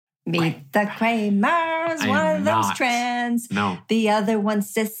Meet the Kramers. One of them's trans. No. The other one's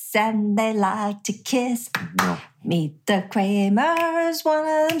cis and they like to kiss. No. Meet the Kramers. One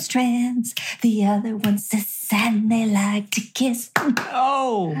of them's trans. The other one's cis and they like to kiss.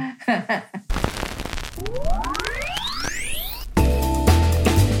 Oh.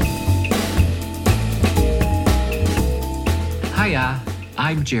 Hiya,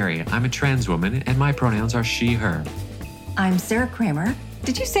 I'm Jerry. I'm a trans woman, and my pronouns are she, her. I'm Sarah Kramer.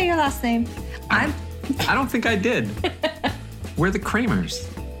 Did you say your last name? I don't think I did. We're the Kramers.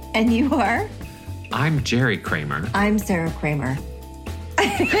 And you are? I'm Jerry Kramer. I'm Sarah Kramer.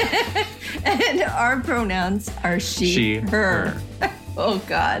 And our pronouns are she, her. Oh,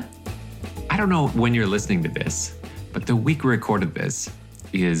 God. I don't know when you're listening to this, but the week we recorded this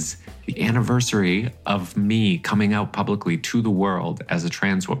is the anniversary of me coming out publicly to the world as a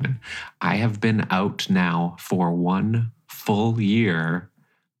trans woman. I have been out now for 1 full year,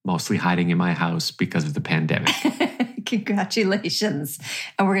 mostly hiding in my house because of the pandemic. Congratulations.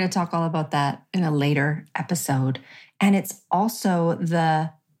 And we're going to talk all about that in a later episode. And it's also the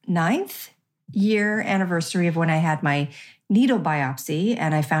 9th year anniversary of when I had my needle biopsy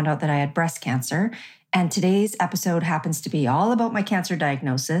and I found out that I had breast cancer. And today's episode happens to be all about my cancer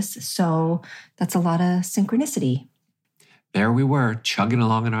diagnosis. So that's a lot of synchronicity. There we were, chugging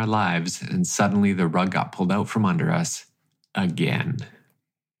along in our lives, and suddenly the rug got pulled out from under us again.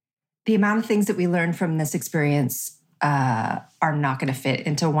 The amount of things that we learned from this experience are not going to fit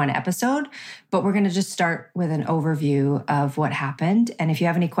into one episode, but we're going to just start with an overview of what happened. And if you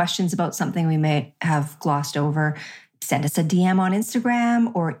have any questions about something we may have glossed over, send us a DM on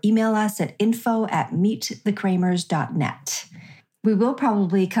Instagram or email us at info@meetthekramers.net. We will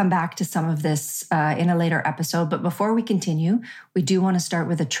probably come back to some of this in a later episode, but before we continue, we do want to start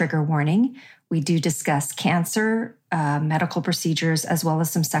with a trigger warning. We do discuss cancer, medical procedures, as well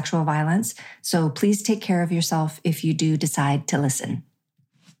as some sexual violence. So please take care of yourself if you do decide to listen.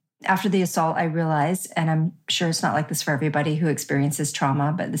 After the assault, I realized, and I'm sure it's not like this for everybody who experiences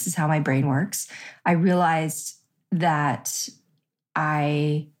trauma, but this is how my brain works. I realized that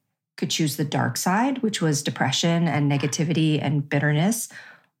I could choose the dark side, which was depression and negativity and bitterness,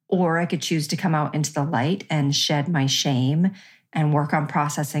 or I could choose to come out into the light and shed my shame and work on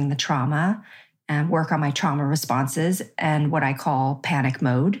processing the trauma and work on my trauma responses and what I call panic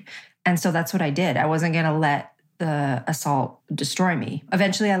mode. And so that's what I did. I wasn't going to let the assault destroy me.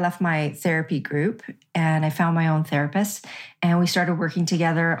 Eventually, I left my therapy group and I found my own therapist, and we started working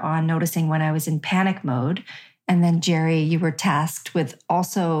together on noticing when I was in panic mode. And then, Jerry, you were tasked with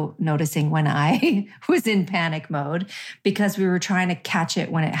also noticing when I was in panic mode, because we were trying to catch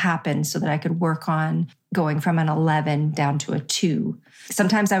it when it happened so that I could work on going from an 11 down to a 2.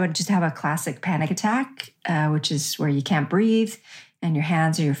 Sometimes I would just have a classic panic attack, which is where you can't breathe and your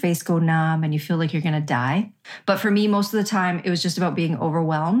hands or your face go numb and you feel like you're going to die. But for me, most of the time, it was just about being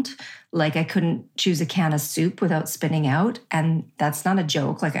overwhelmed. Like I couldn't choose a can of soup without spinning out. And that's not a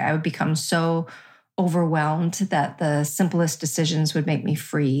joke. Like I would become so overwhelmed that the simplest decisions would make me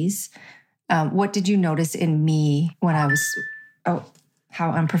freeze. What did you notice in me when I was... Oh,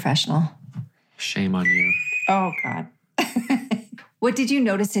 how unprofessional. Shame on you. Oh, God. What did you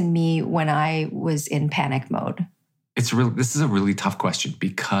notice in me when I was in panic mode? This is a really tough question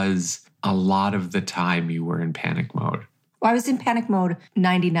because a lot of the time you were in panic mode. Well, I was in panic mode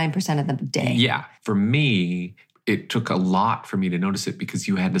 99% of the day. Yeah. For me, it took a lot for me to notice it because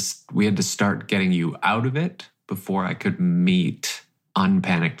we had to start getting you out of it before I could meet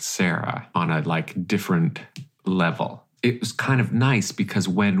unpanicked Sarah on a different level. It was kind of nice because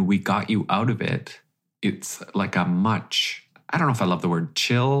when we got you out of it, it's like a much, I don't know if I love the word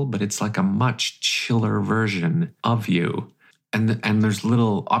chill, but it's like a much chiller version of you. And there's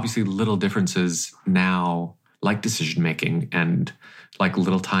obviously little differences now, like decision making and like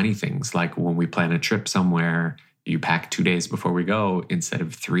little tiny things, like when we plan a trip somewhere, you pack 2 days before we go instead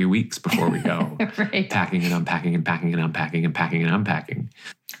of 3 weeks before we go. Right. Packing and unpacking and packing and unpacking and packing and unpacking.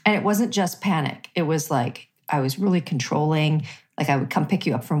 And it wasn't just panic. It was like I was really controlling. Like I would come pick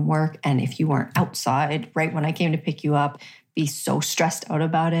you up from work, and if you weren't outside right when I came to pick you up, be so stressed out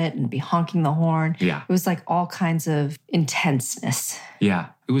about it and be honking the horn. Yeah. It was like all kinds of intenseness. Yeah.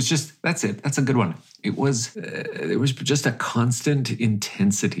 It was just, that's it. That's a good one. It was just a constant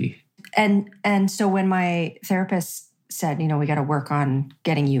intensity. And so when my therapist said, we got to work on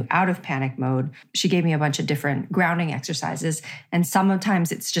getting you out of panic mode, she gave me a bunch of different grounding exercises. And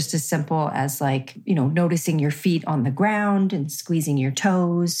sometimes it's just as simple as noticing your feet on the ground and squeezing your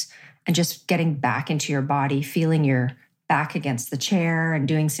toes and just getting back into your body, feeling your back against the chair and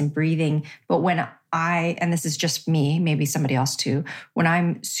doing some breathing. But when and this is just me, maybe somebody else too, when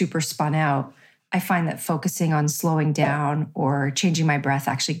I'm super spun out, I find that focusing on slowing down or changing my breath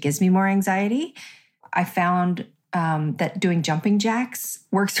actually gives me more anxiety. I found that doing jumping jacks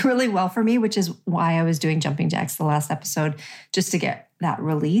works really well for me, which is why I was doing jumping jacks the last episode, just to get that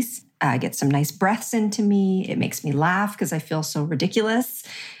release. I get some nice breaths into me. It makes me laugh because I feel so ridiculous.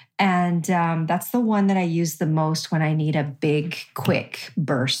 And that's the one that I use the most when I need a big, quick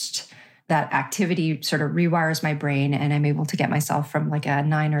burst. That activity sort of rewires my brain and I'm able to get myself from like a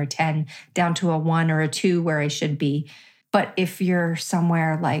 9 or a 10 down to a 1 or a 2 where I should be. But if you're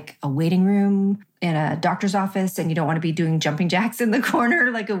somewhere like a waiting room in a doctor's office and you don't want to be doing jumping jacks in the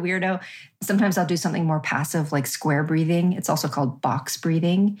corner like a weirdo, sometimes I'll do something more passive like square breathing. It's also called box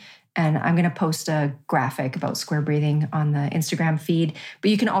breathing. And I'm going to post a graphic about square breathing on the Instagram feed,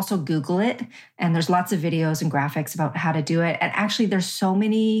 but you can also Google it. And there's lots of videos and graphics about how to do it. And actually, there's so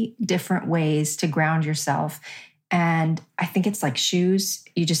many different ways to ground yourself. And I think it's like shoes.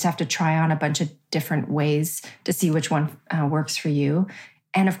 You just have to try on a bunch of different ways to see which one works for you.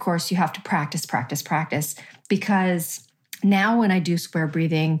 And of course, you have to practice, because now when I do square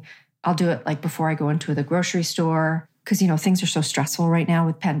breathing, I'll do it like before I go into the grocery store, because, things are so stressful right now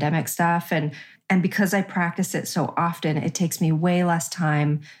with pandemic stuff. And because I practice it so often, it takes me way less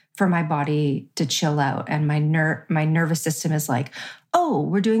time for my body to chill out. And my nervous system is like, oh,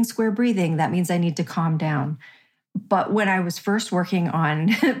 we're doing square breathing. That means I need to calm down. But when I was first working on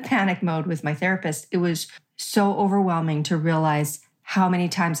panic mode with my therapist, it was so overwhelming to realize how many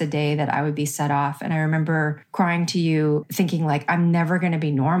times a day that I would be set off. And I remember crying to you, thinking like, I'm never going to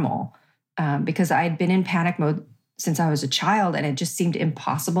be normal, because I had been in panic mode since I was a child, and it just seemed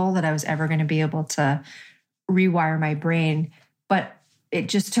impossible that I was ever going to be able to rewire my brain. But it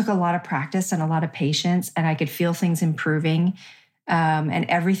just took a lot of practice and a lot of patience, and I could feel things improving. And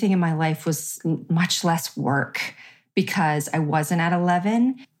everything in my life was much less work because I wasn't at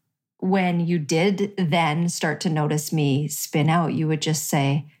 11. When you did then start to notice me spin out, you would just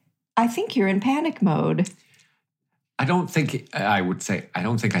say, I think you're in panic mode. I don't think I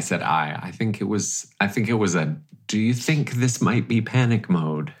said I think it was do you think this might be panic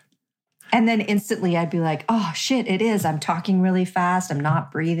mode? And then instantly I'd be like, oh shit, it is. I'm talking really fast. I'm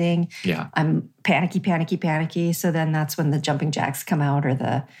not breathing. Yeah. I'm panicky. So then that's when the jumping jacks come out, or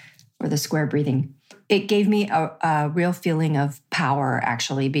the square breathing. It gave me a real feeling of power,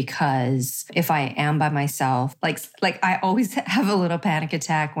 actually, because if I am by myself, like I always have a little panic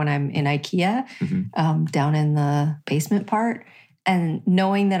attack when I'm in IKEA, down in the basement part. And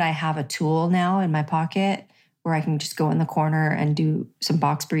knowing that I have a tool now in my pocket where I can just go in the corner and do some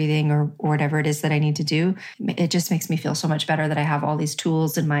box breathing or whatever it is that I need to do, it just makes me feel so much better that I have all these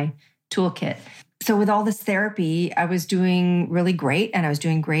tools in my toolkit. So with all this therapy, I was doing really great, and I was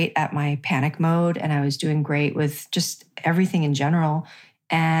doing great at my panic mode, and I was doing great with just everything in general.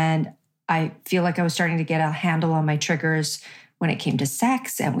 And I feel like I was starting to get a handle on my triggers when it came to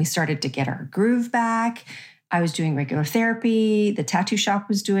sex, and we started to get our groove back. I was doing regular therapy. The tattoo shop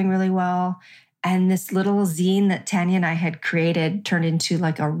was doing really well. And this little zine that Tanya and I had created turned into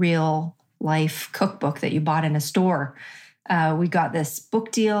like a real life cookbook that you bought in a store. We got this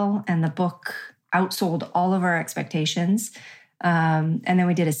book deal, and the book outsold all of our expectations. And then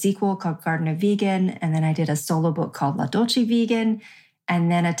we did a sequel called Garden of Vegan. And then I did a solo book called La Dolce Vegan.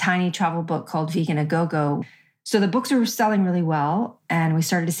 And then a tiny travel book called Vegan A Go-Go. So the books were selling really well, and we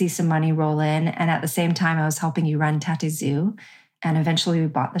started to see some money roll in. And at the same time, I was helping you run Tattoo Zoo. And eventually we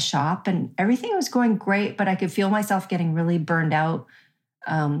bought the shop, and everything was going great, but I could feel myself getting really burned out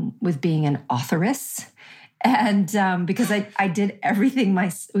with being an authoress. And because I did everything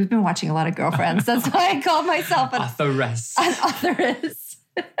we've been watching a lot of Girlfriends. That's why I call myself an authoress.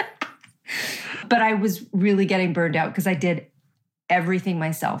 But I was really getting burned out because I did everything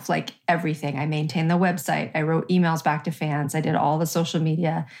myself, like everything. I maintained the website. I wrote emails back to fans. I did all the social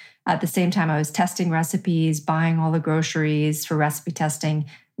media. At the same time, I was testing recipes, buying all the groceries for recipe testing,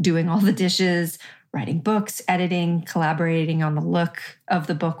 doing all the dishes, writing books, editing, collaborating on the look of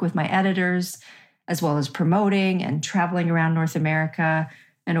the book with my editors, as well as promoting and traveling around North America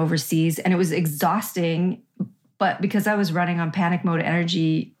and overseas. And it was exhausting, but because I was running on panic mode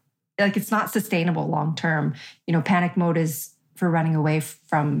energy, like it's not sustainable long-term. Panic mode is for running away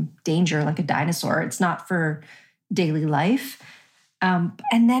from danger like a dinosaur. It's not for daily life.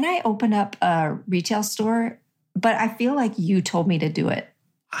 And then I opened up a retail store, but I feel like you told me to do it.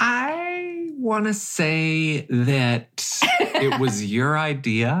 I want to say that it was your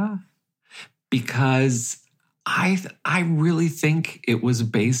idea, because I really think it was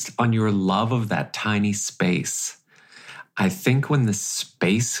based on your love of that tiny space. I think when the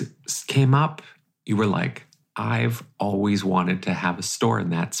space came up, You were like, I've always wanted to have a store in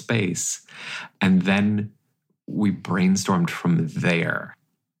that space. And then we brainstormed from there.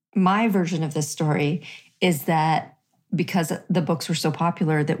 My version of this story is that because the books were so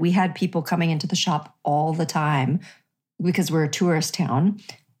popular, that we had people coming into the shop all the time because we're a tourist town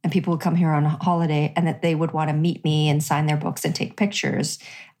and people would come here on a holiday, and that they would want to meet me and sign their books and take pictures.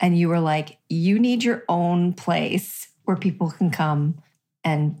 And you were like, you need your own place where people can come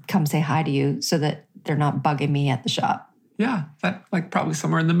say hi to you so that they're not bugging me at the shop. Yeah, that like probably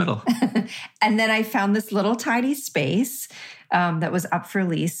somewhere in the middle. And then I found this little tiny space that was up for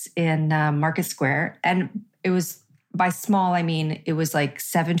lease in Market Square. And it was, by small, I mean, it was like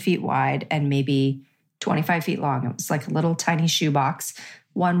 7 feet wide and maybe 25 feet long. It was like a little tiny shoebox.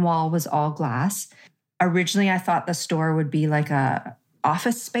 One wall was all glass. Originally, I thought the store would be like a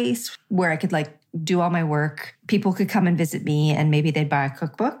office space where I could like do all my work. People could come and visit me and maybe they'd buy a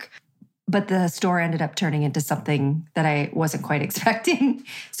cookbook. But the store ended up turning into something that I wasn't quite expecting.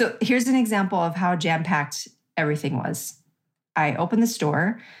 So here's an example of how jam-packed everything was. I opened the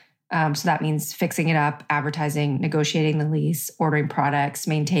store. So that means fixing it up, advertising, negotiating the lease, ordering products,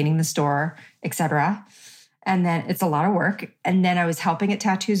 maintaining the store, etc. And then it's a lot of work. And then I was helping at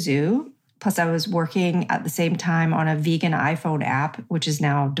Tattoo Zoo. Plus I was working at the same time on a vegan iPhone app, which is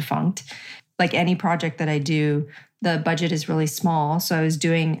now defunct. Like any project that I do, the budget is really small. So I was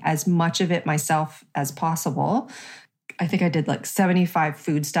doing as much of it myself as possible. I think I did like 75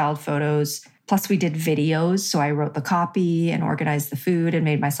 food styled photos. Plus we did videos. So I wrote the copy and organized the food and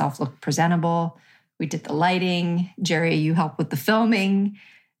made myself look presentable. We did the lighting. Jerry, you helped with the filming.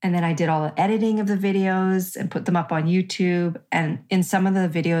 And then I did all the editing of the videos and put them up on YouTube. And in some of the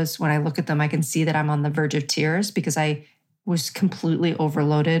videos, when I look at them, I can see that I'm on the verge of tears because I was completely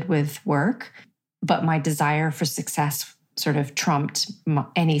overloaded with work. But my desire for success sort of trumped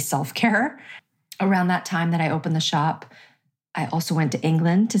any self-care. Around that time that I opened the shop, I also went to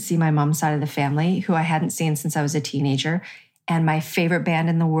England to see my mom's side of the family, who I hadn't seen since I was a teenager. And my favorite band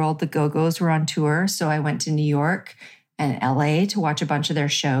in the world, the Go-Go's, were on tour. So I went to New York and LA to watch a bunch of their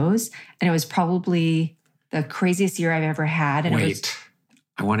shows. And it was probably the craziest year I've ever had. And Wait,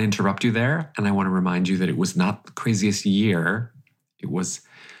 I want to interrupt you there. And I want to remind you that it was not the craziest year. It was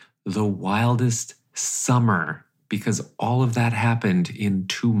the wildest summer because all of that happened in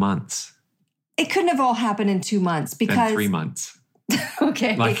 2 months. It couldn't have all happened in 2 months because... Then 3 months.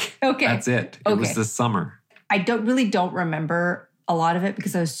 Okay. Okay. That's it. It was the summer. I don't remember a lot of it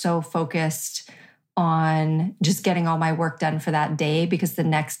because I was so focused on just getting all my work done for that day because the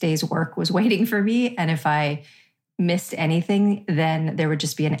next day's work was waiting for me. And if I missed anything, then there would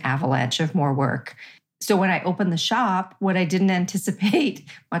just be an avalanche of more work. So when I opened the shop, what I didn't anticipate,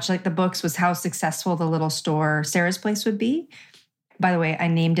 much like the books, was how successful the little store, Sarah's Place, would be. By the way, I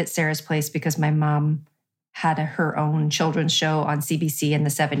named it Sarah's Place because my mom had her own children's show on CBC in the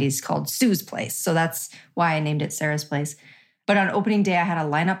 70s called Sue's Place. So that's why I named it Sarah's Place. But on opening day, I had a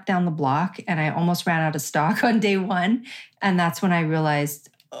lineup down the block and I almost ran out of stock on day one. And that's when I realized,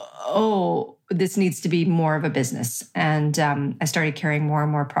 oh, this needs to be more of a business. And I started carrying more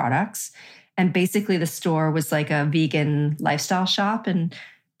and more products. And basically the store was like a vegan lifestyle shop. And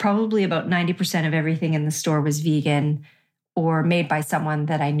probably about 90% of everything in the store was vegan or made by someone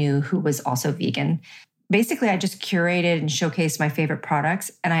that I knew who was also vegan. Basically, I just curated and showcased my favorite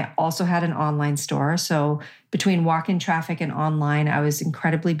products. And I also had an online store. So between walk-in traffic and online, I was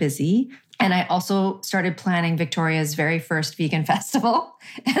incredibly busy. And I also started planning Victoria's very first vegan festival.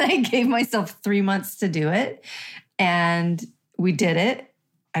 And I gave myself 3 months to do it. And we did it.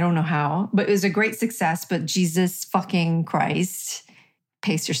 I don't know how, but it was a great success. But Jesus fucking Christ,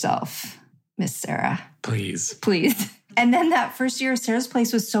 pace yourself, Miss Sarah. Please. And then that first year, Sarah's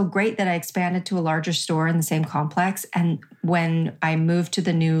Place was so great that I expanded to a larger store in the same complex. And when I moved to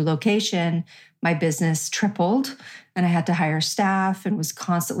the new location, my business tripled and I had to hire staff and was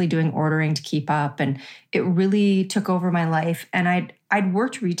constantly doing ordering to keep up. And it really took over my life. And I'd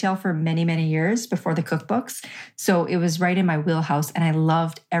worked retail for many, many years before the cookbooks. So it was right in my wheelhouse and I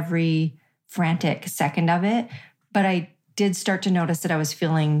loved every frantic second of it. But I did start to notice that I was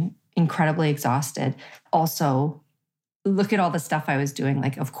feeling incredibly exhausted. Also, look at all the stuff I was doing.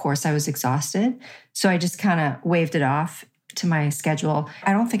 Like, of course I was exhausted. So I just kind of waved it off to my schedule.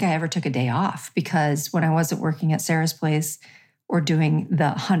 I don't think I ever took a day off because when I wasn't working at Sarah's Place or doing the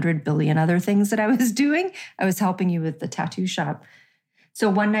 100 billion other things that I was doing, I was helping you with the tattoo shop. So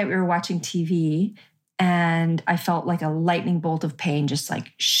one night we were watching TV and I felt like a lightning bolt of pain just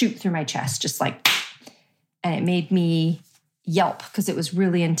like shoot through my chest, just like, and it made me yelp because it was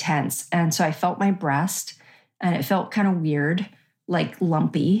really intense. And so I felt my breast and it felt kind of weird, like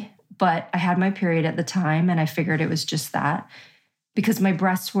lumpy, but I had my period at the time and I figured it was just that because my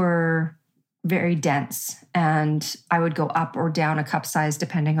breasts were very dense and I would go up or down a cup size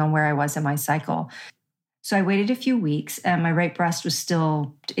depending on where I was in my cycle. So I waited a few weeks and my right breast was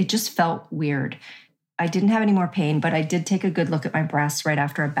still, it just felt weird. I didn't have any more pain, but I did take a good look at my breasts right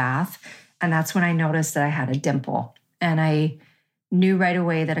after a bath. And that's when I noticed that I had a dimple. And I knew right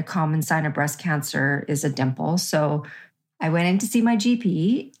away that a common sign of breast cancer is a dimple. So I went in to see my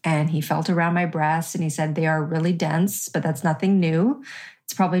GP and he felt around my breasts and he said, they are really dense, but that's nothing new.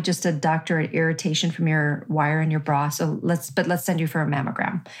 It's probably just a ductal irritation from your wire in your bra. So let's send you for a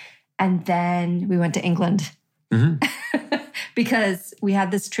mammogram. And then we went to England because we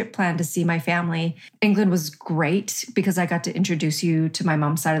had this trip planned to see my family. England was great because I got to introduce you to my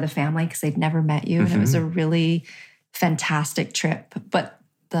mom's side of the family because they'd never met you. And it was a really fantastic trip. But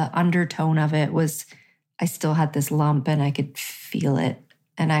the undertone of it was I still had this lump and I could feel it.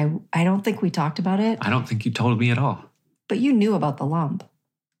 And I don't think we talked about it. I don't think you told me at all. But you knew about the lump.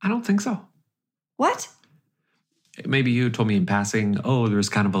 I don't think so. What? Maybe you told me in passing, oh, there's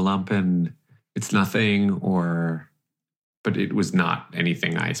kind of a lump and it's nothing, but it was not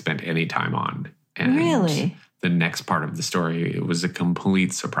anything I spent any time on. And really? The next part of the story, it was a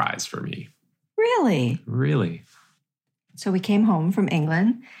complete surprise for me. Really? Really. So we came home from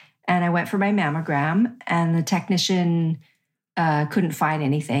England and I went for my mammogram and the technician couldn't find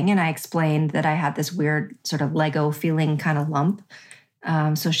anything. And I explained that I had this weird sort of Lego feeling kind of lump.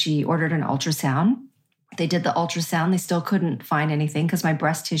 So she ordered an ultrasound. They did the ultrasound. They still couldn't find anything because my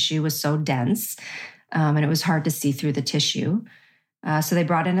breast tissue was so dense and it was hard to see through the tissue. So they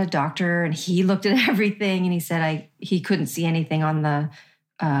brought in a doctor and he looked at everything and he said he couldn't see anything on the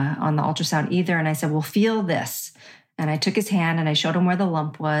ultrasound either. And I said, well, feel this. And I took his hand and I showed him where the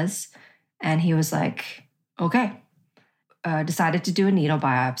lump was. And he was like, okay. Decided to do a needle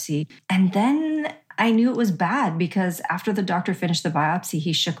biopsy. And then I knew it was bad because after the doctor finished the biopsy,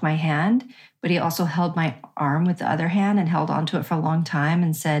 he shook my hand, but he also held my arm with the other hand and held onto it for a long time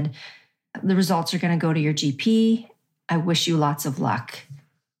and said, the results are going to go to your GP. I wish you lots of luck.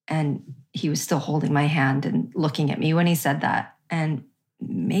 And he was still holding my hand and looking at me when he said that. And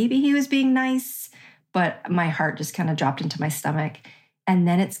maybe he was being nice, but my heart just kind of dropped into my stomach. And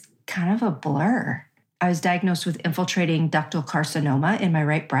then it's kind of a blur. I was diagnosed with infiltrating ductal carcinoma in my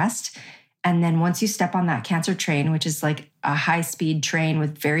right breast. And then once you step on that cancer train, which is like a high-speed train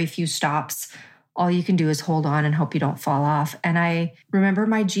with very few stops, all you can do is hold on and hope you don't fall off. And I remember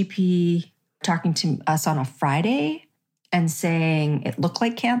my GP talking to us on a Friday and saying it looked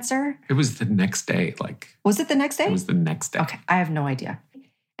like cancer. It was the next day. Was it the next day? It was the next day. Okay, I have no idea.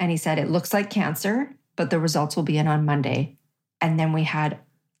 And he said, it looks like cancer, but the results will be in on Monday. And then we had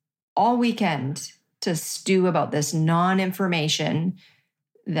all weekend to stew about this non-information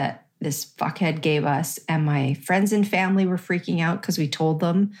that this fuckhead gave us. And my friends and family were freaking out because we told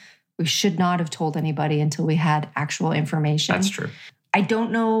them we should not have told anybody until we had actual information. That's true. I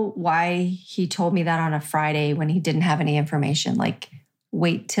don't know why he told me that on a Friday when he didn't have any information. Like,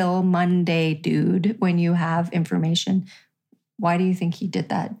 wait till Monday, dude, when you have information. Why do you think he did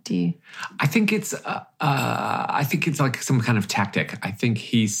that? I think it's like some kind of tactic. I think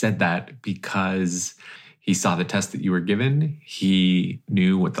he said that because he saw the test that you were given. He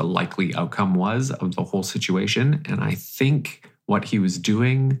knew what the likely outcome was of the whole situation. And I think what he was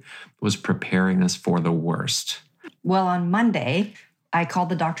doing was preparing us for the worst. Well, on Monday, I called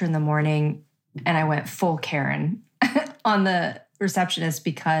the doctor in the morning and I went full Karen on the receptionist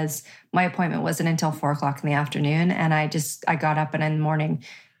because my appointment wasn't until 4:00 in the afternoon. And I got up and in the morning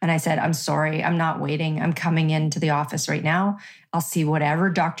and I said, I'm sorry, I'm not waiting. I'm coming into the office right now. I'll see whatever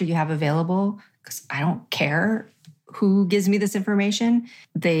doctor you have available because I don't care who gives me this information.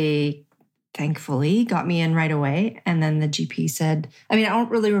 They thankfully got me in right away. And then the GP said, I don't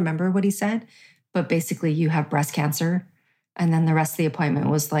really remember what he said, but basically you have breast cancer. And then the rest of the appointment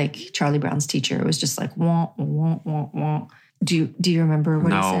was like Charlie Brown's teacher. It was just like, wah, wah, wah, wah. Do you remember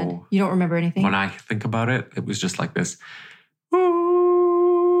what he said? You don't remember anything? When I think about it, it was just like this.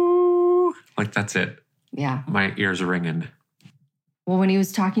 Ooh, like that's it. Yeah. My ears are ringing. Well, when he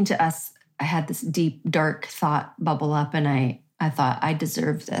was talking to us, I had this deep, dark thought bubble up and I thought, I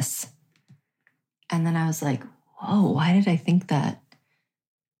deserve this. And then I was like, whoa, why did I think that?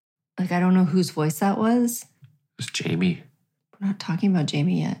 Like, I don't know whose voice that was. It was Jamie. We're not talking about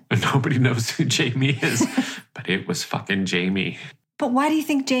Jamie yet. Nobody knows who Jamie is, but it was fucking Jamie. But why do you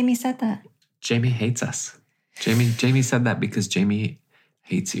think Jamie said that? Jamie hates us. Jamie said that because Jamie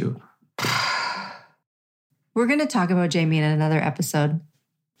hates you. We're going to talk about Jamie in another episode.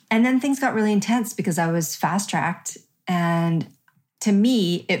 And then things got really intense because I was fast-tracked and to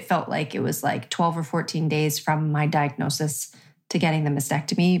me, it felt like it was like 12 or 14 days from my diagnosis to getting the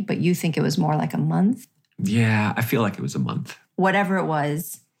mastectomy, but you think it was more like a month? Yeah, I feel like it was a month. Whatever it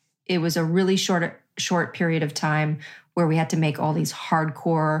was a really short period of time where we had to make all these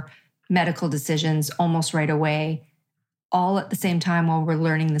hardcore medical decisions almost right away, all at the same time while we're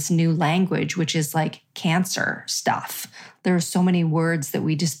learning this new language, which is like cancer stuff. There are so many words that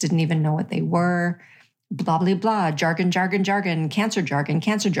we just didn't even know what they were. Blah, blah, blah, jargon, cancer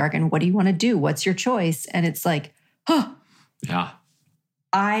jargon. What do you want to do? What's your choice? And it's like, Yeah.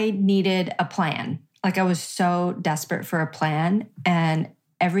 I needed a plan. Like I was so desperate for a plan, and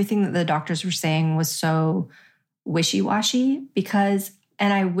everything that the doctors were saying was so wishy-washy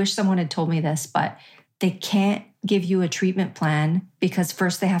and I wish someone had told me this, but they can't give you a treatment plan because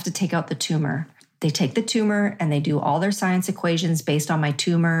first they have to take out the tumor. They take the tumor and they do all their science equations based on my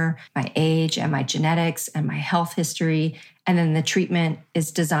tumor, my age, and my genetics and my health history. And then the treatment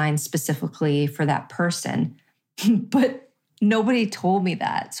is designed specifically for that person. But nobody told me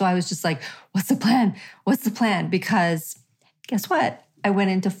that. So I was just like, what's the plan? What's the plan? Because guess what? I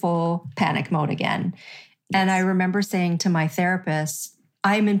went into full panic mode again. And I remember saying to my therapist,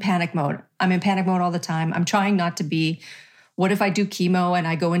 I'm in panic mode. I'm in panic mode all the time. I'm trying not to be. What if I do chemo and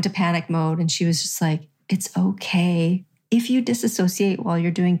I go into panic mode? And she was just like, it's okay. If you disassociate while you're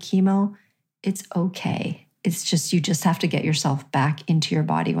doing chemo, it's okay. It's just, you just have to get yourself back into your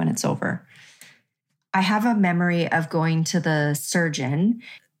body when it's over. I have a memory of going to the surgeon.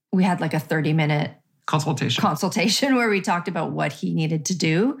 We had like a 30-minute consultation where we talked about what he needed to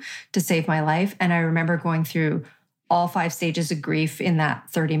do to save my life. And I remember going through all 5 stages of grief in that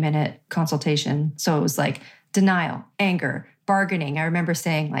 30-minute consultation. So it was like denial, anger, bargaining. I remember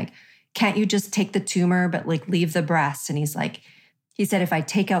saying like, can't you just take the tumor, but like leave the breast? And he said, if I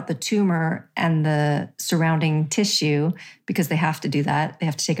take out the tumor and the surrounding tissue, because they have to do that, they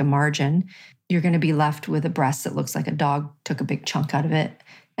have to take a margin, you're going to be left with a breast that looks like a dog took a big chunk out of it.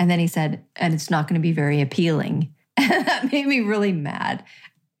 And then he said, and it's not going to be very appealing. That made me really mad.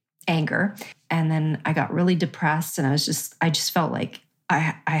 Anger. And then I got really depressed and I just felt like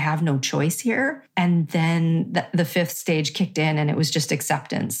I have no choice here. And then the 5th stage kicked in and it was just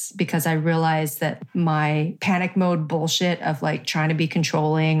acceptance, because I realized that my panic mode bullshit of like trying to be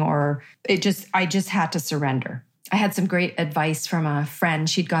controlling I just had to surrender. I had some great advice from a friend.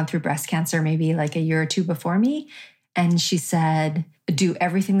 She'd gone through breast cancer maybe like a year or 2 before me. And she said, do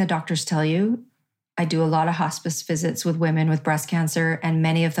everything the doctors tell you. I do a lot of hospice visits with women with breast cancer, and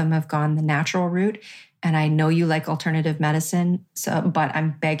many of them have gone the natural route. And I know you like alternative medicine, but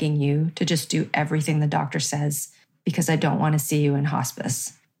I'm begging you to just do everything the doctor says, because I don't want to see you in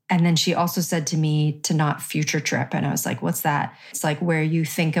hospice. And then she also said to me to not future trip. And I was like, what's that? It's like where you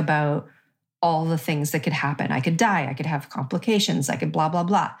think about all the things that could happen. I could die. I could have complications. I could blah, blah,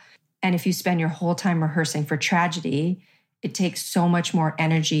 blah. And if you spend your whole time rehearsing for tragedy, it takes so much more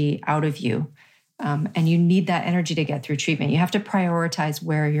energy out of you. And you need that energy to get through treatment. You have to prioritize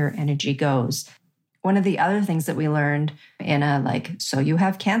where your energy goes. One of the other things that we learned in so you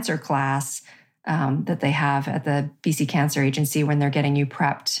have cancer class that they have at the BC Cancer Agency when they're getting you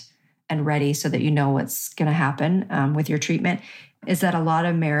prepped and ready so that you know what's going to happen with your treatment, is that a lot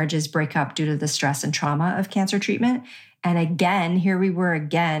of marriages break up due to the stress and trauma of cancer treatment. And again, here we were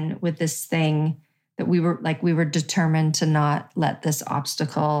again with this thing that we were determined to not let this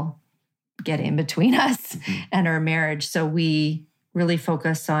obstacle get in between us and our marriage. So we really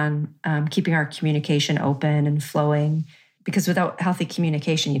focus on keeping our communication open and flowing, because without healthy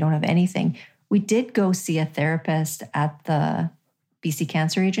communication, you don't have anything. We did go see a therapist at the BC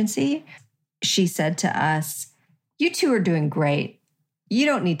Cancer Agency. She said to us, you two are doing great. You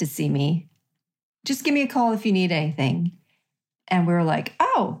don't need to see me. Just give me a call if you need anything. And we were like,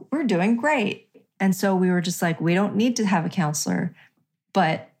 oh, we're doing great. And so we were just like, we don't need to have a counselor.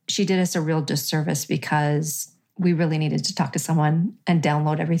 But she did us a real disservice, because we really needed to talk to someone and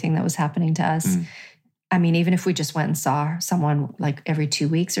download everything that was happening to us. I mean, even if we just went and saw someone like every 2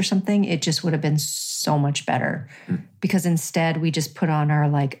 weeks or something, it just would have been so much better. Because instead we just put on our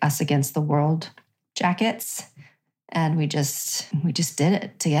like us against the world jackets and we just did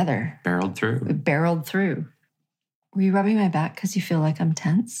it together. We barreled through. Were you rubbing my back because you feel like I'm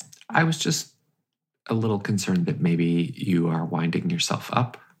tense? I was just a little concerned that maybe you are winding yourself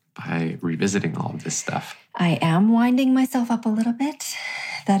up by revisiting all of this stuff. I am winding myself up a little bit.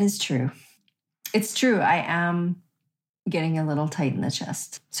 That is true. It's true. I am getting a little tight in the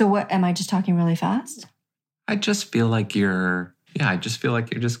chest. So what, am I just talking really fast? I just feel like you're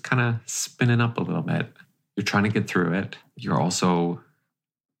just kind of spinning up a little bit. You're trying to get through it. You're also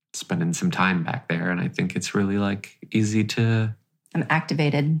spending some time back there. And I think it's really like easy to I'm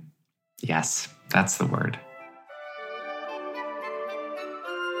activated. Yes, that's the word.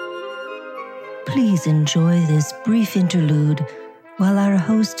 Please enjoy this brief interlude while our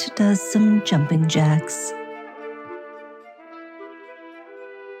host does some jumping jacks.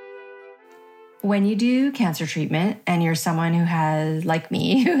 When you do cancer treatment and you're someone who has, like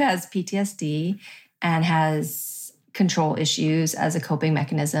me, who has PTSD and has control issues as a coping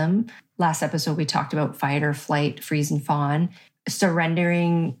mechanism, last episode we talked about fight or flight, freeze and fawn.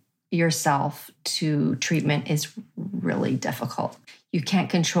 Surrendering yourself to treatment is really difficult. You can't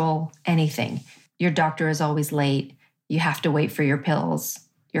control anything. Your doctor is always late. You have to wait for your pills.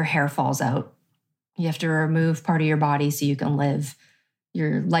 Your hair falls out. You have to remove part of your body so you can live.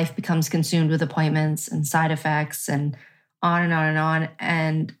 Your life becomes consumed with appointments and side effects and on and on and on.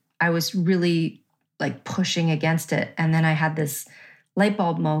 And I was really like pushing against it. And then I had this light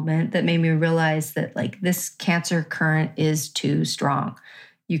bulb moment that made me realize that like this cancer current is too strong.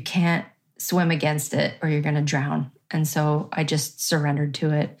 You can't swim against it or you're going to drown. And so I just surrendered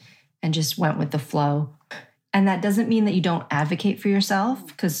to it and just went with the flow. And that doesn't mean that you don't advocate for yourself,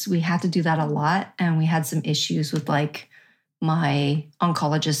 because we had to do that a lot. And we had some issues with like my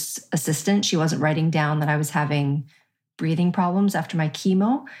oncologist assistant. She wasn't writing down that I was having breathing problems after my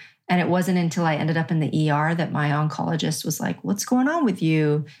chemo. And it wasn't until I ended up in the ER that my oncologist was like, "What's going on with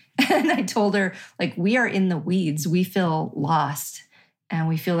you?" And I told her, like, we are in the weeds. We feel lost and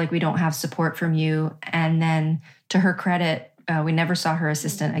we feel like we don't have support from you. And then to her credit, we never saw her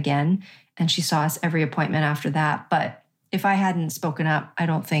assistant again. And she saw us every appointment after that. But if I hadn't spoken up, I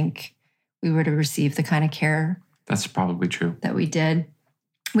don't think we would have received the kind of care That's probably true. that we did.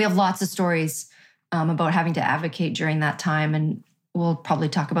 We have lots of stories about having to advocate during that time, and we'll probably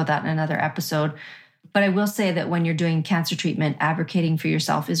talk about that in another episode. But I will say that when you're doing cancer treatment, advocating for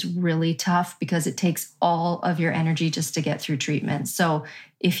yourself is really tough because it takes all of your energy just to get through treatment. So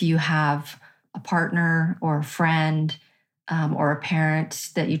if you have a partner or a friend or a parent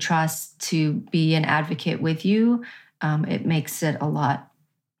that you trust to be an advocate with you, it makes it a lot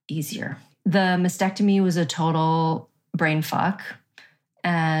easier. The mastectomy was a total brain fuck.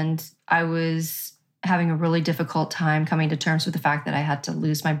 And I was having a really difficult time coming to terms with the fact that I had to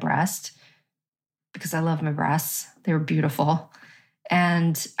lose my breast because I love my breasts. They were beautiful.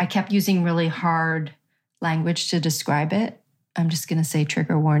 And I kept using really hard language to describe it. I'm just going to say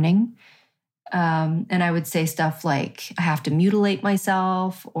trigger warning. And I would say stuff like, I have to mutilate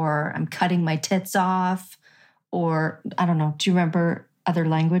myself, or I'm cutting my tits off, or I don't know. Do you remember other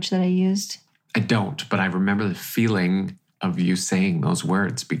language that I used? I don't, but I remember the feeling of you saying those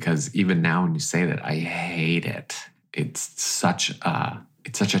words, because even now when you say that, I hate it. It's such a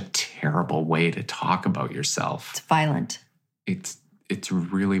terrible way to talk about yourself. It's violent. It's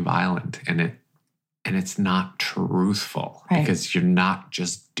really violent, and it's not truthful, right? Because you're not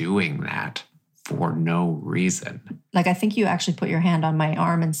just doing that for no reason. Like, I think you actually put your hand on my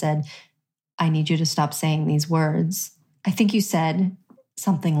arm and said, "I need you to stop saying these words." I think you said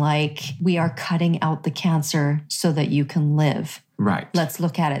something like, "We are cutting out the cancer so that you can live." Right. Let's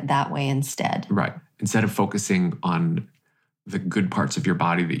look at it that way instead. Right. Instead of focusing on the good parts of your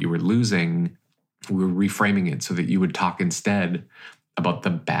body that you were losing, we were reframing it so that you would talk instead about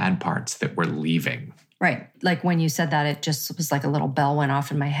the bad parts that were leaving. Right. Like when you said that, it just was like a little bell went off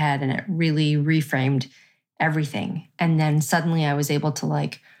in my head and it really reframed everything. And then suddenly I was able to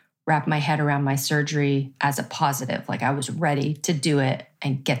like wrap my head around my surgery as a positive. Like I was ready to do it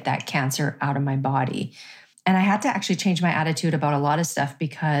and get that cancer out of my body. And I had to actually change my attitude about a lot of stuff,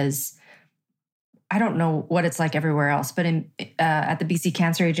 because I don't know what it's like everywhere else, but at the BC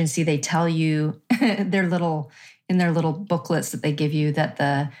Cancer Agency, they tell you in their little booklets that they give you that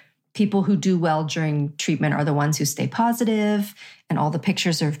the people who do well during treatment are the ones who stay positive, and all the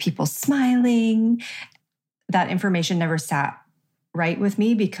pictures are of people smiling. That information never sat right with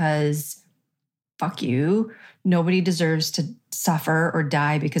me, because fuck you. Nobody deserves to suffer or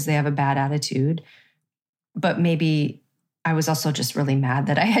die because they have a bad attitude. But maybe I was also just really mad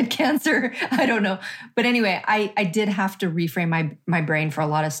that I had cancer. I don't know. But anyway, I did have to reframe my brain for a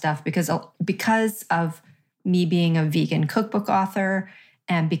lot of stuff because of me being a vegan cookbook author,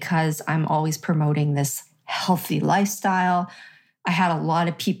 and because I'm always promoting this healthy lifestyle. I had a lot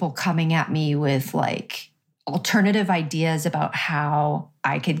of people coming at me with like alternative ideas about how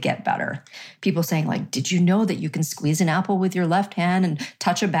I could get better. People saying like, "Did you know that you can squeeze an apple with your left hand and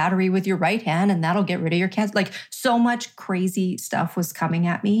touch a battery with your right hand and that'll get rid of your cancer?" Like so much crazy stuff was coming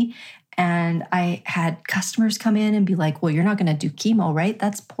at me. And I had customers come in and be like, "Well, you're not going to do chemo, right?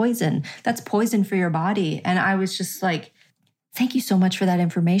 That's poison. That's poison for your body." And I was just like, "Thank you so much for that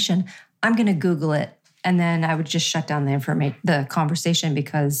information. I'm going to Google it And then I would just shut down the conversation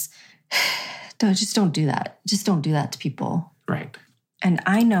because just don't do that. Just don't do that to people. Right. And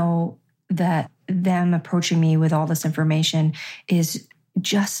I know that them approaching me with all this information is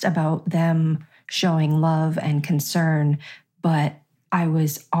just about them showing love and concern. But I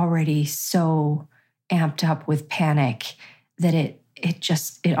was already so amped up with panic that it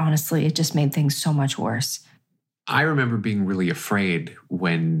honestly made things so much worse. I remember being really afraid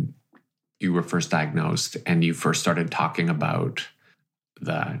when you were first diagnosed and you first started talking about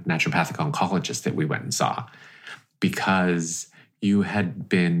the naturopathic oncologist that we went and saw, because you had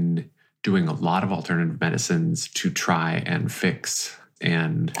been doing a lot of alternative medicines to try and fix.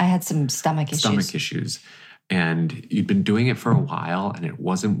 And I had some stomach issues. And you'd been doing it for a while and it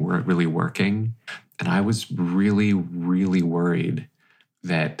wasn't really working. And I was really, really worried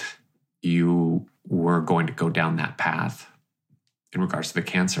that you were going to go down that path in regards to the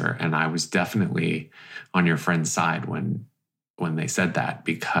cancer. And I was definitely on your friend's side when they said that,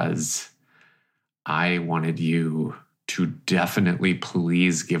 because I wanted you to definitely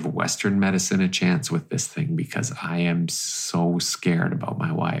please give Western medicine a chance with this thing, because I am so scared about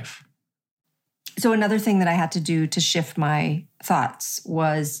my wife. So another thing that I had to do to shift my thoughts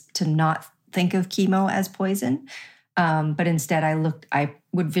was to not think of chemo as poison. But instead I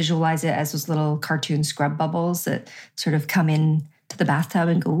would visualize it as those little cartoon scrub bubbles that sort of come in to the bathtub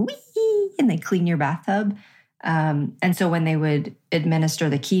and go wee, and they clean your bathtub. And so when they would administer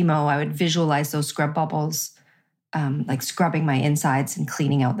the chemo, I would visualize those scrub bubbles, like scrubbing my insides and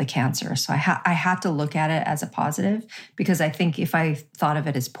cleaning out the cancer. So I had to look at it as a positive, because I think if I thought of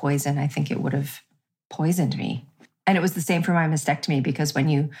it as poison, I think it would have poisoned me. And it was the same for my mastectomy, because when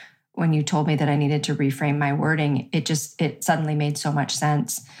you told me that I needed to reframe my wording, it suddenly made so much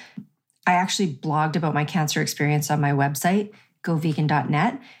sense. I actually blogged about my cancer experience on my website,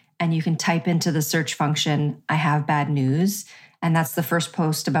 govegan.net, and you can type into the search function, I have bad news. And that's the first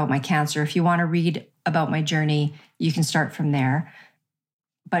post about my cancer. If you want to read about my journey, you can start from there.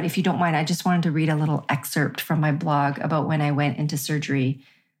 But if you don't mind, I just wanted to read a little excerpt from my blog about when I went into surgery.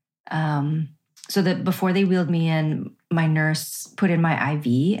 So that before they wheeled me in, my nurse put in my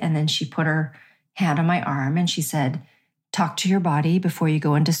IV, and then she put her hand on my arm and she said, talk to your body before you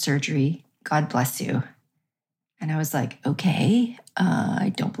go into surgery. God bless you. And I was like, okay,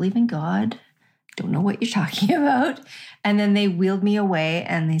 I don't believe in God. Don't know what you're talking about. And then they wheeled me away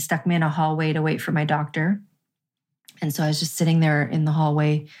and they stuck me in a hallway to wait for my doctor. And so I was just sitting there in the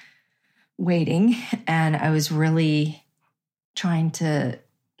hallway waiting, and I was really trying to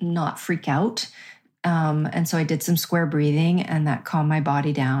not freak out. And so I did some square breathing, and that calmed my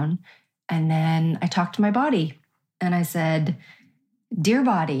body down. And then I talked to my body and I said, dear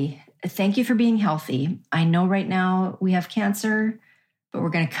body, thank you for being healthy. I know right now we have cancer, but we're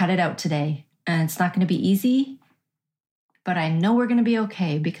going to cut it out today. And it's not going to be easy, but I know we're going to be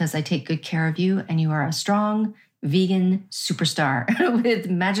okay because I take good care of you, and you are a strong vegan superstar with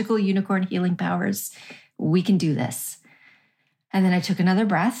magical unicorn healing powers. We can do this. And then I took another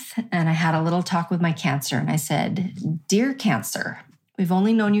breath and I had a little talk with my cancer. And I said, dear cancer, we've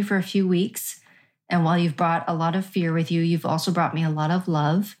only known you for a few weeks. And while you've brought a lot of fear with you, you've also brought me a lot of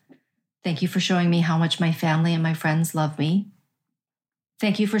love. Thank you for showing me how much my family and my friends love me.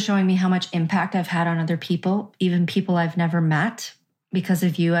 Thank you for showing me how much impact I've had on other people, even people I've never met. Because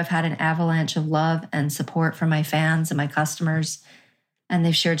of you, I've had an avalanche of love and support from my fans and my customers. And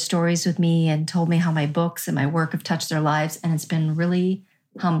they've shared stories with me and told me how my books and my work have touched their lives. And it's been really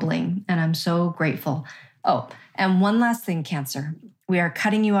humbling. And I'm so grateful. Oh, and one last thing, Cancer. We are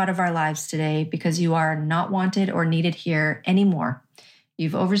cutting you out of our lives today because you are not wanted or needed here anymore.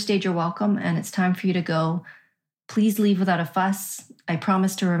 You've overstayed your welcome, and it's time for you to go. Please leave without a fuss. I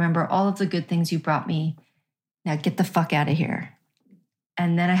promise to remember all of the good things you brought me. Now get the fuck out of here.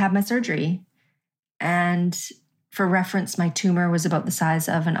 And then I had my surgery. And for reference, my tumor was about the size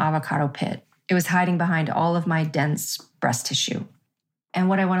of an avocado pit. It was hiding behind all of my dense breast tissue. And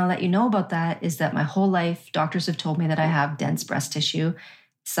what I want to let you know about that is that my whole life, doctors have told me that I have dense breast tissue.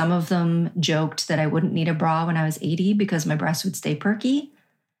 Some of them joked that I wouldn't need a bra when I was 80 because my breasts would stay perky.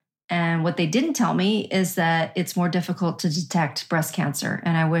 And what they didn't tell me is that it's more difficult to detect breast cancer.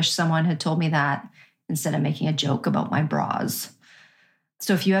 And I wish someone had told me that instead of making a joke about my bras.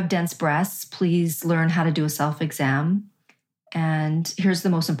 So if you have dense breasts, please learn how to do a self-exam. And here's the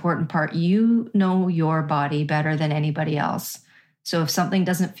most important part. You know your body better than anybody else. So if something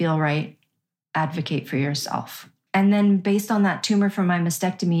doesn't feel right, advocate for yourself. And then based on that tumor from my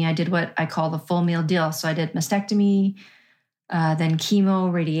mastectomy, I did what I call the full meal deal. So I did mastectomy, then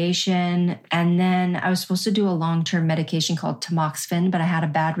chemo, radiation, and then I was supposed to do a long-term medication called tamoxifen, but I had a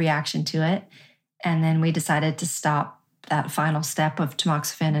bad reaction to it. And then we decided to stop that final step of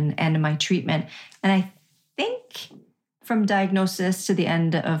tamoxifen and end my treatment. And I think from diagnosis to the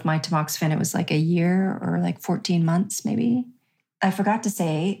end of my tamoxifen, it was like a year or like 14 months, maybe. I forgot to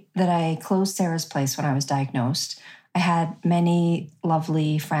say that I closed Sarah's Place when I was diagnosed. I had many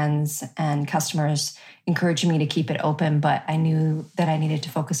lovely friends and customers encouraging me to keep it open, but I knew that I needed to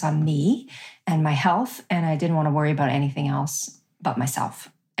focus on me and my health, and I didn't want to worry about anything else but myself.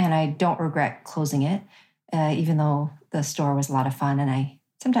 And I don't regret closing it, even though the store was a lot of fun, and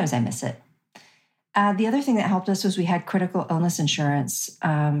sometimes I miss it. The other thing that helped us was we had critical illness insurance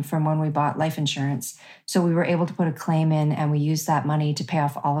from when we bought life insurance. So we were able to put a claim in, and we used that money to pay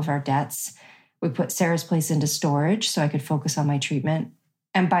off all of our debts. We put Sarah's Place into storage so I could focus on my treatment.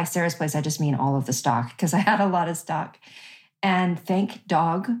 And by Sarah's Place, I just mean all of the stock because I had a lot of stock. And thank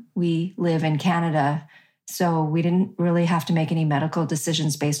dog, we live in Canada. So we didn't really have to make any medical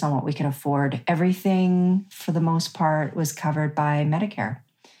decisions based on what we could afford. Everything, for the most part, was covered by Medicare.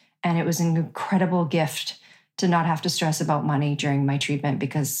 And it was an incredible gift to not have to stress about money during my treatment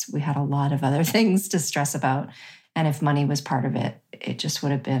because we had a lot of other things to stress about. And if money was part of it, it just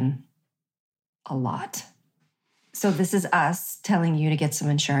would have been a lot. So this is us telling you to get some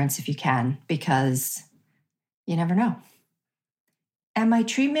insurance if you can, because you never know. And my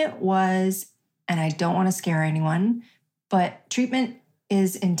treatment was, and I don't want to scare anyone, but treatment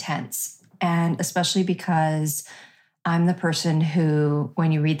is intense. And especially because I'm the person who,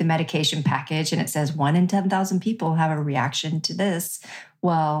 when you read the medication package and it says 1 in 10,000 people have a reaction to this,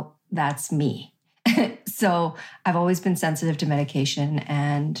 well, that's me. So I've always been sensitive to medication,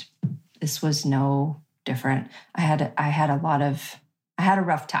 and this was no different. I had a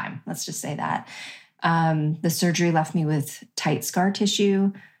rough time. Let's just say that. The surgery left me with tight scar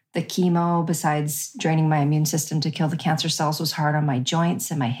tissue. The chemo, besides draining my immune system to kill the cancer cells, was hard on my joints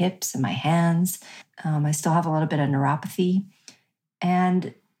and my hips and my hands. I still have a little bit of neuropathy.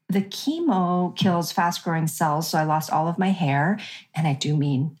 And the chemo kills fast-growing cells, so I lost all of my hair. And I do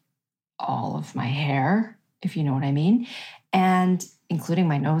mean all of my hair, if you know what I mean. And including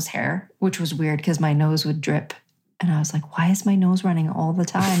my nose hair, which was weird because my nose would drip. And I was like, why is my nose running all the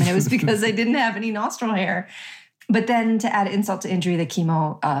time? And it was because I didn't have any nostril hair. But then to add insult to injury, the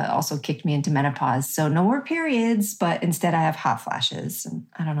chemo also kicked me into menopause. So no more periods, but instead I have hot flashes. And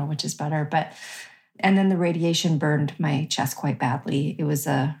I don't know which is better. And then the radiation burned my chest quite badly. It was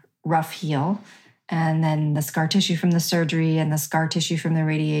a rough heal. And then the scar tissue from the surgery and the scar tissue from the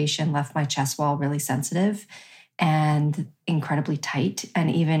radiation left my chest wall really sensitive and incredibly tight. And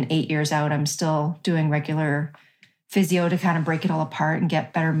even 8 years out, I'm still doing regular physio to kind of break it all apart and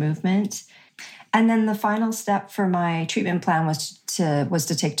get better movement. And then the final step for my treatment plan was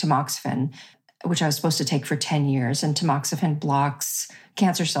to take tamoxifen, which I was supposed to take for 10 years. And tamoxifen blocks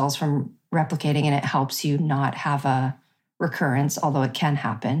cancer cells from replicating, and it helps you not have a recurrence, although it can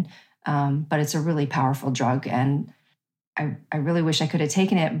happen. But it's a really powerful drug. And I really wish I could have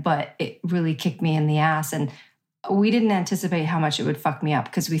taken it, but it really kicked me in the ass. And we didn't anticipate how much it would fuck me up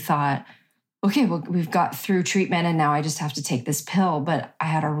because we thought, okay, well, we've got through treatment and now I just have to take this pill. But I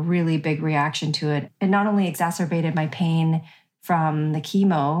had a really big reaction to it. It not only exacerbated my pain from the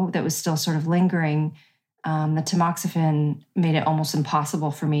chemo that was still sort of lingering, the tamoxifen made it almost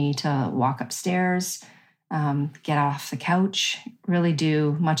impossible for me to walk upstairs, get off the couch, really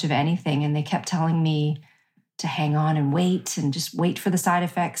do much of anything. And they kept telling me to hang on and just wait for the side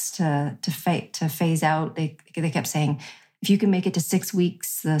effects to phase out. They kept saying, if you can make it to 6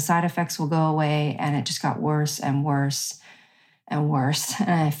 weeks, the side effects will go away. And it just got worse and worse and worse.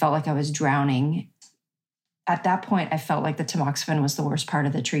 And I felt like I was drowning. At that point, I felt like the tamoxifen was the worst part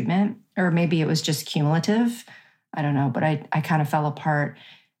of the treatment, or maybe it was just cumulative. I don't know, but I kind of fell apart.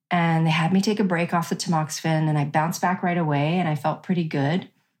 And they had me take a break off the tamoxifen, and I bounced back right away, and I felt pretty good.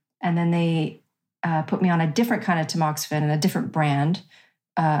 And then they put me on a different kind of tamoxifen and a different brand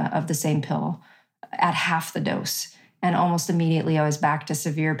of the same pill at half the dose. And almost immediately, I was back to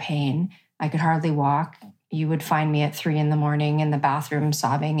severe pain. I could hardly walk. You would find me at 3 a.m. in the bathroom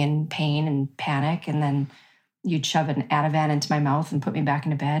sobbing in pain and panic. And then you'd shove an Ativan into my mouth and put me back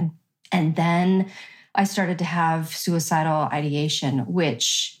into bed. And then I started to have suicidal ideation,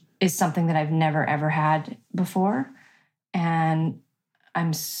 which is something that I've never, ever had before. And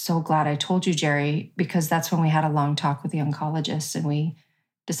I'm so glad I told you, Jerry, because that's when we had a long talk with the oncologist and we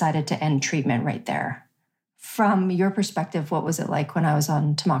decided to end treatment right there. From your perspective, what was it like when I was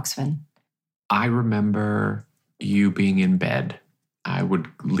on tamoxifen? I remember you being in bed. I would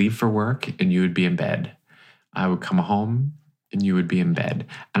leave for work and you would be in bed. I would come home and you would be in bed.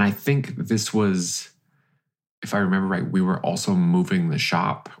 And I think this was if I remember right, we were also moving the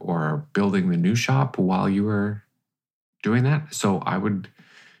shop or building the new shop while you were doing that. So I would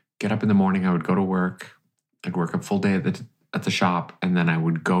get up in the morning, I would go to work, I'd work a full day at the shop, and then I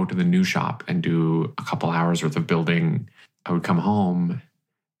would go to the new shop and do a couple hours worth of building. I would come home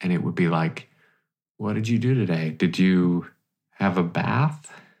and it would be like, what did you do today? Did you have a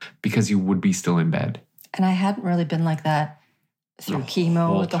bath? Because you would be still in bed. And I hadn't really been like that through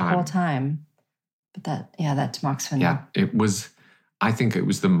chemo the whole time. But that tamoxifen. Yeah, it was, I think it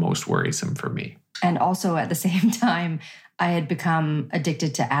was the most worrisome for me. And also at the same time, I had become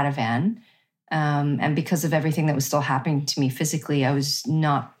addicted to Ativan. And because of everything that was still happening to me physically, I was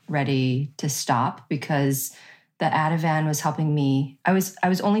not ready to stop because the Ativan was helping me. I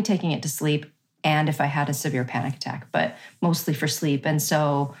was only taking it to sleep and if I had a severe panic attack, but mostly for sleep. And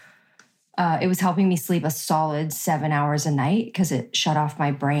so it was helping me sleep a solid 7 hours a night because it shut off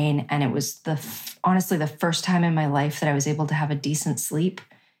my brain. And it was honestly the first time in my life that I was able to have a decent sleep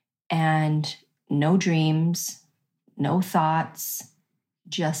and no dreams, no thoughts,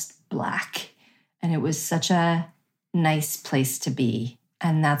 just black. And it was such a nice place to be.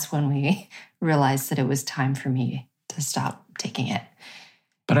 And that's when we realized that it was time for me to stop taking it.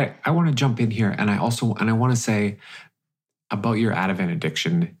 But I want to jump in here. And I want to say about your Ativan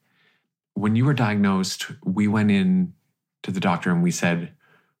addiction. When you were diagnosed, we went in to the doctor and we said,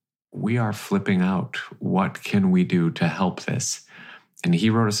 we are flipping out. What can we do to help this? And he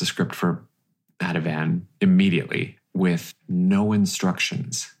wrote us a script for Ativan immediately with no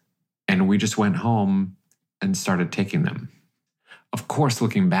instructions. And we just went home and started taking them. Of course,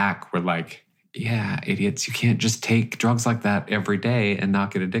 looking back, we're like, yeah, idiots. You can't just take drugs like that every day and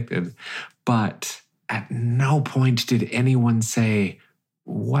not get addicted. But at no point did anyone say,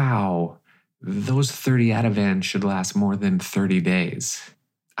 wow, those 30 Ativan should last more than 30 days.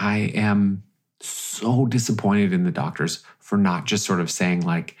 I am so disappointed in the doctors for not just sort of saying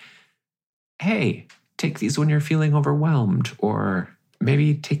like, hey, take these when you're feeling overwhelmed, or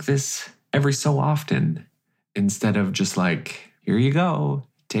maybe take this every so often, instead of just like, here you go,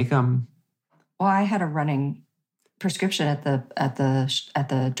 take them. Well, I had a running prescription at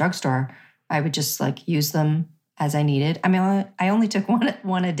the drugstore. I would just like use them as I needed. I mean, I only took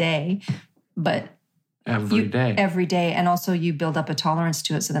one a day, but every day. And also you build up a tolerance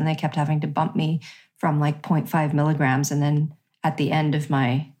to it. So then they kept having to bump me from like 0.5 milligrams. And then at the end of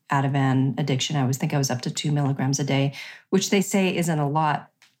my Ativan addiction, I was up to 2 milligrams a day, which they say isn't a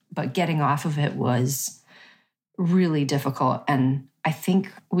lot, but getting off of it was really difficult. And I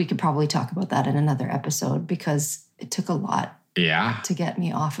think we could probably talk about that in another episode because it took a lot to get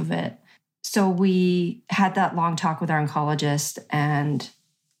me off of it. So we had that long talk with our oncologist, and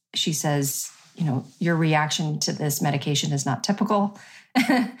she says, your reaction to this medication is not typical.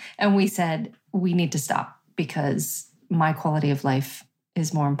 And we said, we need to stop because my quality of life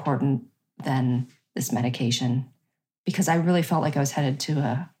is more important than this medication, because I really felt like I was headed to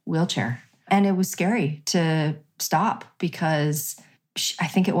a wheelchair. And it was scary to stop because I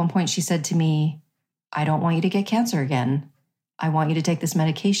think at one point she said to me, I don't want you to get cancer again. I want you to take this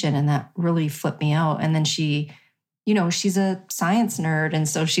medication. And that really flipped me out. And then she, she's a science nerd. And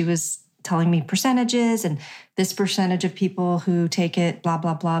so she was telling me percentages and this percentage of people who take it, blah,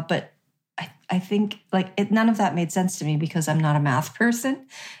 blah, blah. But I think none of that made sense to me because I'm not a math person.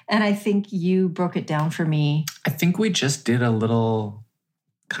 And I think you broke it down for me. I think we just did a little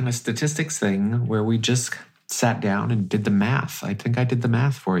kind of statistics thing where we just sat down and did the math. I think I did the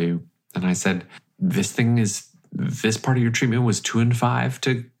math for you. And I said, this part of your treatment was 2 in 5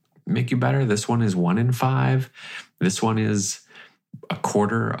 to make you better. This one is 1 in 5. This one is a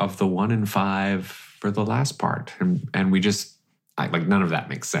quarter of the 1 in 5 for the last part. And we just, none of that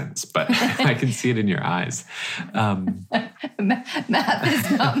makes sense, but I can see it in your eyes. Math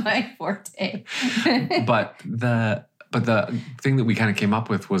is not my forte. But the thing that we kind of came up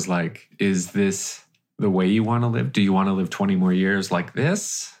with was like, is this the way you want to live? Do you want to live 20 more years like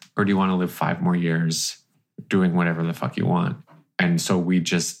this? Or do you want to live 5 more years doing whatever the fuck you want? And so we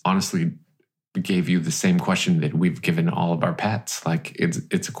just honestly gave you the same question that we've given all of our pets. Like,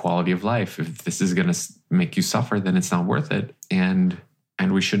 it's a quality of life. If this is going to make you suffer, then it's not worth it. And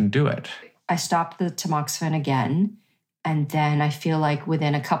we shouldn't do it. I stopped the tamoxifen again. And then I feel like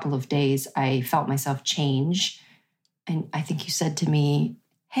within a couple of days, I felt myself change. And I think you said to me,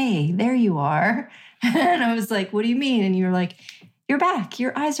 hey, there you are. And I was like, what do you mean? And you were like, you're back.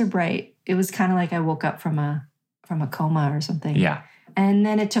 Your eyes are bright. It was kind of like I woke up from a coma or something. Yeah. And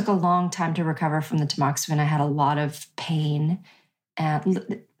then it took a long time to recover from the tamoxifen. I had a lot of pain,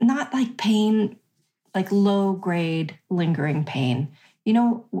 and not like pain, like low grade lingering pain. You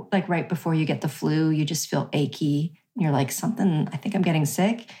know, like right before you get the flu, you just feel achy. And you're like, I think I'm getting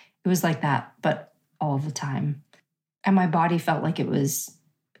sick. It was like that, but all the time. And my body felt like it was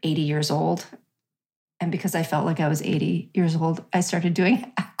 80 years old. And because I felt like I was 80 years old, I started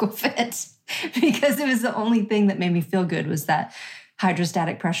doing Aquafit because it was the only thing that made me feel good was that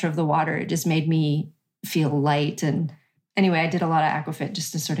hydrostatic pressure of the water. It just made me feel light. And anyway, I did a lot of Aquafit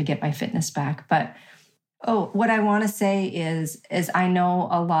just to sort of get my fitness back. But what I want to say is I know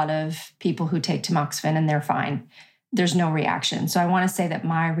a lot of people who take tamoxifen and they're fine. There's no reaction. So I want to say that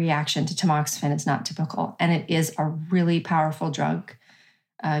my reaction to tamoxifen is not typical. And it is a really powerful drug.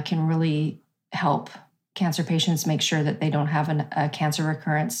 Can really help cancer patients make sure that they don't have a cancer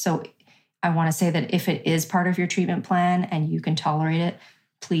recurrence. So I want to say that if it is part of your treatment plan and you can tolerate it,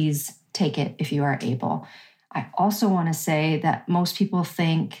 please take it if you are able. I also want to say that most people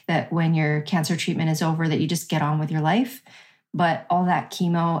think that when your cancer treatment is over that you just get on with your life. But all that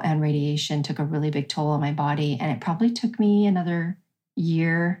chemo and radiation took a really big toll on my body. And it probably took me another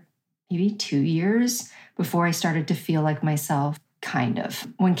year, maybe 2 years before I started to feel like myself, kind of.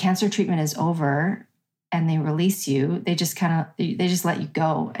 When cancer treatment is over and they release you, they just let you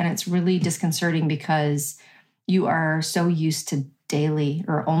go. And it's really disconcerting because you are so used to daily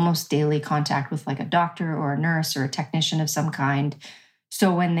or almost daily contact with like a doctor or a nurse or a technician of some kind.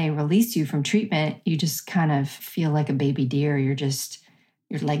 So when they release you from treatment, you just kind of feel like a baby deer. Your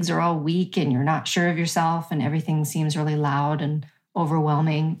legs are all weak and you're not sure of yourself and everything seems really loud and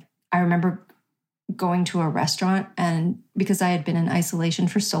overwhelming. I remember going to a restaurant and because I had been in isolation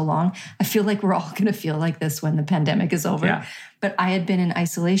for so long, I feel like we're all going to feel like this when the pandemic is over. Yeah. But I had been in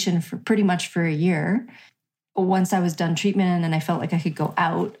isolation for pretty much for a year. Once I was done treatment and I felt like I could go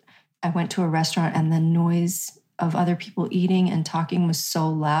out, I went to a restaurant and the noise of other people eating and talking was so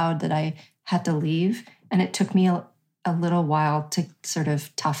loud that I had to leave. And it took me a little while to sort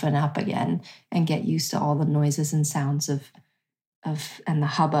of toughen up again and get used to all the noises and sounds of and the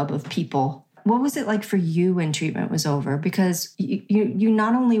hubbub of people. What was it like for you when treatment was over? Because you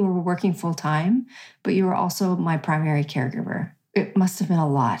not only were working full time, but you were also my primary caregiver. It must have been a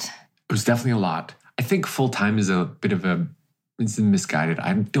lot. It was definitely a lot. I think full-time is a bit of it's misguided.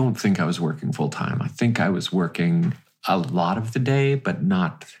 I don't think I was working full-time. I think I was working a lot of the day, but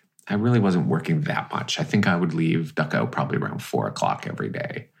I really wasn't working that much. I think I would leave duck out probably around 4:00 every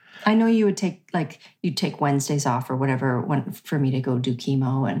day. I know you would you'd take Wednesdays off or whatever for me to go do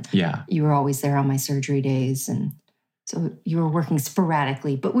chemo. And yeah, you were always there on my surgery days. And so you were working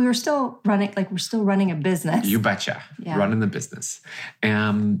sporadically, but we were still we're still running a business. You betcha. Yeah. Running the business.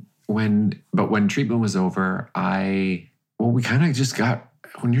 When treatment was over, we kind of just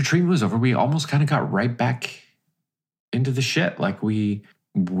when your treatment was over, we almost kind of got right back into the shit. Like we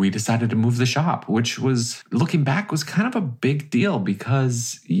decided to move the shop, which was, looking back, was kind of a big deal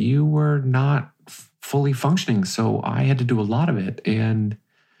because you were not fully functioning. So I had to do a lot of it. And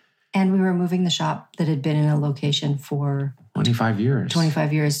we were moving the shop that had been in a location for 25 years.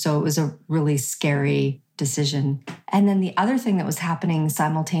 25 years. So it was a really scary decision. And then the other thing that was happening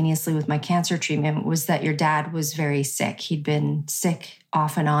simultaneously with my cancer treatment was that your dad was very sick. He'd been sick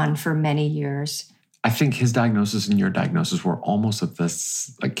off and on for many years. I think his diagnosis and your diagnosis were almost at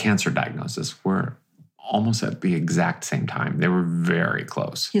this, like cancer diagnosis, were almost at the exact same time. They were very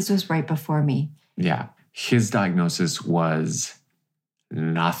close. His was right before me. Yeah. His diagnosis was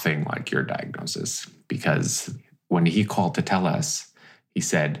nothing like your diagnosis because when he called to tell us, he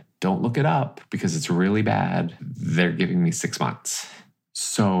said, "Don't look it up because it's really bad. They're giving me 6 months."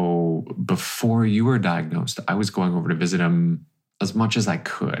 So before you were diagnosed, I was going over to visit him as much as I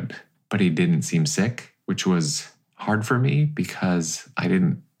could, but he didn't seem sick, which was hard for me because I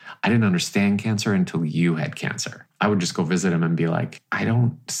didn't understand cancer until you had cancer. I would just go visit him and be like, "I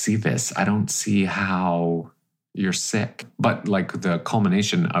don't see this. I don't see how you're sick." But like the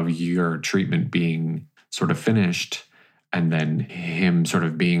culmination of your treatment being sort of finished and then him sort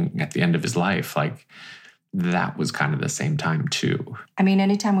of being at the end of his life, like that was kind of the same time too. I mean,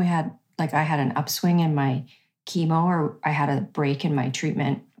 anytime I had an upswing in my chemo or I had a break in my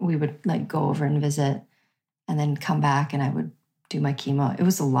treatment, we would like go over and visit and then come back and I would do my chemo. It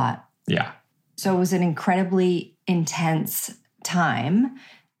was a lot. Yeah. So it was an incredibly intense time.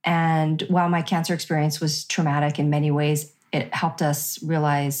 And while my cancer experience was traumatic in many ways, it helped us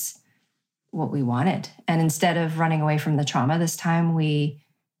realize what we wanted. And instead of running away from the trauma this time, we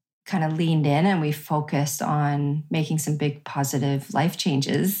kind of leaned in and we focused on making some big positive life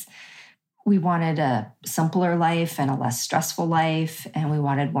changes. We wanted a simpler life and a less stressful life, and we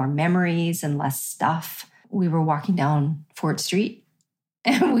wanted more memories and less stuff. We were walking down Fort Street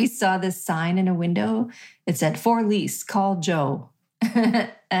and we saw this sign in a window. It said, "For lease, call Joe."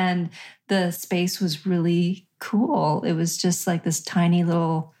 And the space was really cool. It was just like this tiny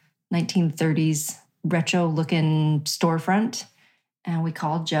little 1930s retro looking storefront. And we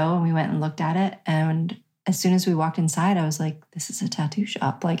called Joe and we went and looked at it. And as soon as we walked inside, I was like, this is a tattoo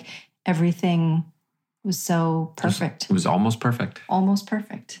shop. Like everything was so perfect. It was almost perfect. Almost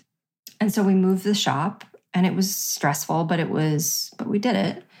perfect. And so we moved the shop and it was stressful, but we did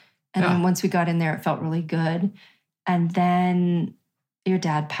it. And then once we got in there, it felt really good. And then your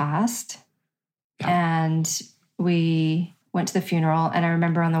dad passed and we went to the funeral. And I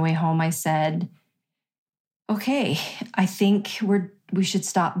remember on the way home, I said, okay, I think we should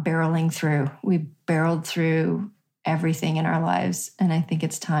stop barreling through. We barreled through everything in our lives. And I think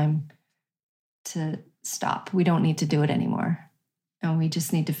it's time to stop. We don't need to do it anymore. And we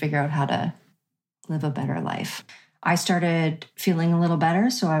just need to figure out how to live a better life. I started feeling a little better.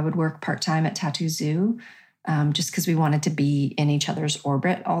 So I would work part-time at Tattoo Zoo just because we wanted to be in each other's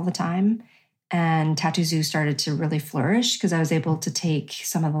orbit all the time. And Tattoo Zoo started to really flourish because I was able to take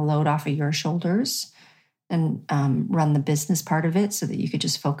some of the load off of your shoulders and run the business part of it so that you could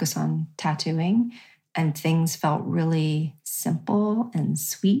just focus on tattooing. And things felt really simple and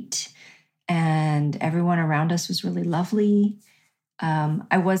sweet. And everyone around us was really lovely.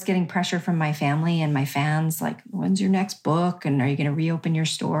 I was getting pressure from my family and my fans, like, when's your next book? And are you going to reopen your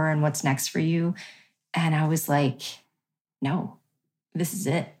store? And what's next for you? And I was like, no, this is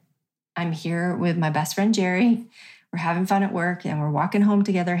it. I'm here with my best friend, Jerry. We're having fun at work and we're walking home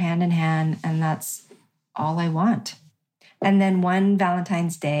together hand in hand. And that's all I want. And then one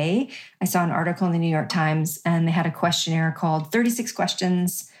Valentine's Day, I saw an article in the New York Times and they had a questionnaire called 36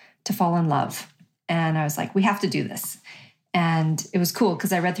 Questions to Fall in Love. And I was like, we have to do this. And it was cool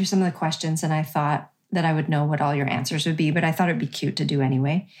because I read through some of the questions and I thought that I would know what all your answers would be, but I thought it'd be cute to do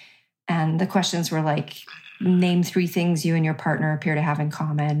anyway. And the questions were like, name 3 things you and your partner appear to have in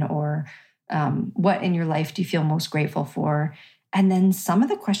common, or what in your life do you feel most grateful for? And then some of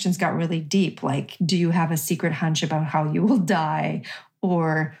the questions got really deep, like, do you have a secret hunch about how you will die?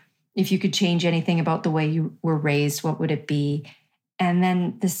 Or if you could change anything about the way you were raised, what would it be? And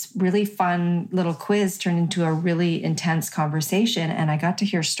then this really fun little quiz turned into a really intense conversation. And I got to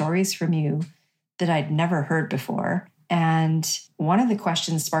hear stories from you that I'd never heard before. And one of the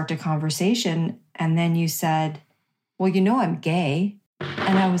questions sparked a conversation. And then you said, well, you know, I'm gay.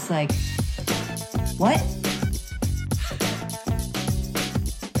 And I was like, what?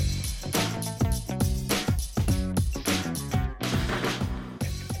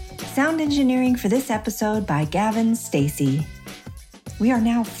 Sound engineering for this episode by Gavin Stacey. We are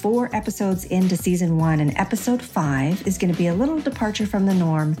now 4 episodes into season 1, and episode 5 is going to be a little departure from the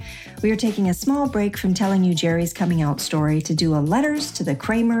norm. We are taking a small break from telling you Jerry's coming out story to do a Letters to the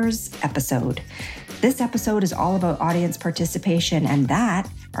Kramers episode. This episode is all about audience participation, and that,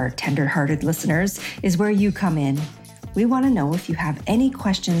 our tender-hearted listeners, is where you come in. We want to know if you have any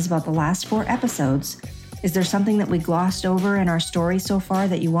questions about the last 4 episodes. Is there something that we glossed over in our story so far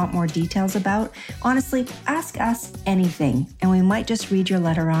that you want more details about? Honestly, ask us anything, and we might just read your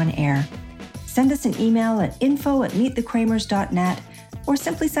letter on air. Send us an email at info@meetthekramers.net or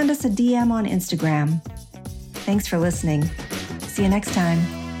simply send us a DM on Instagram. Thanks for listening. See you next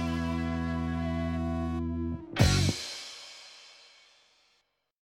time.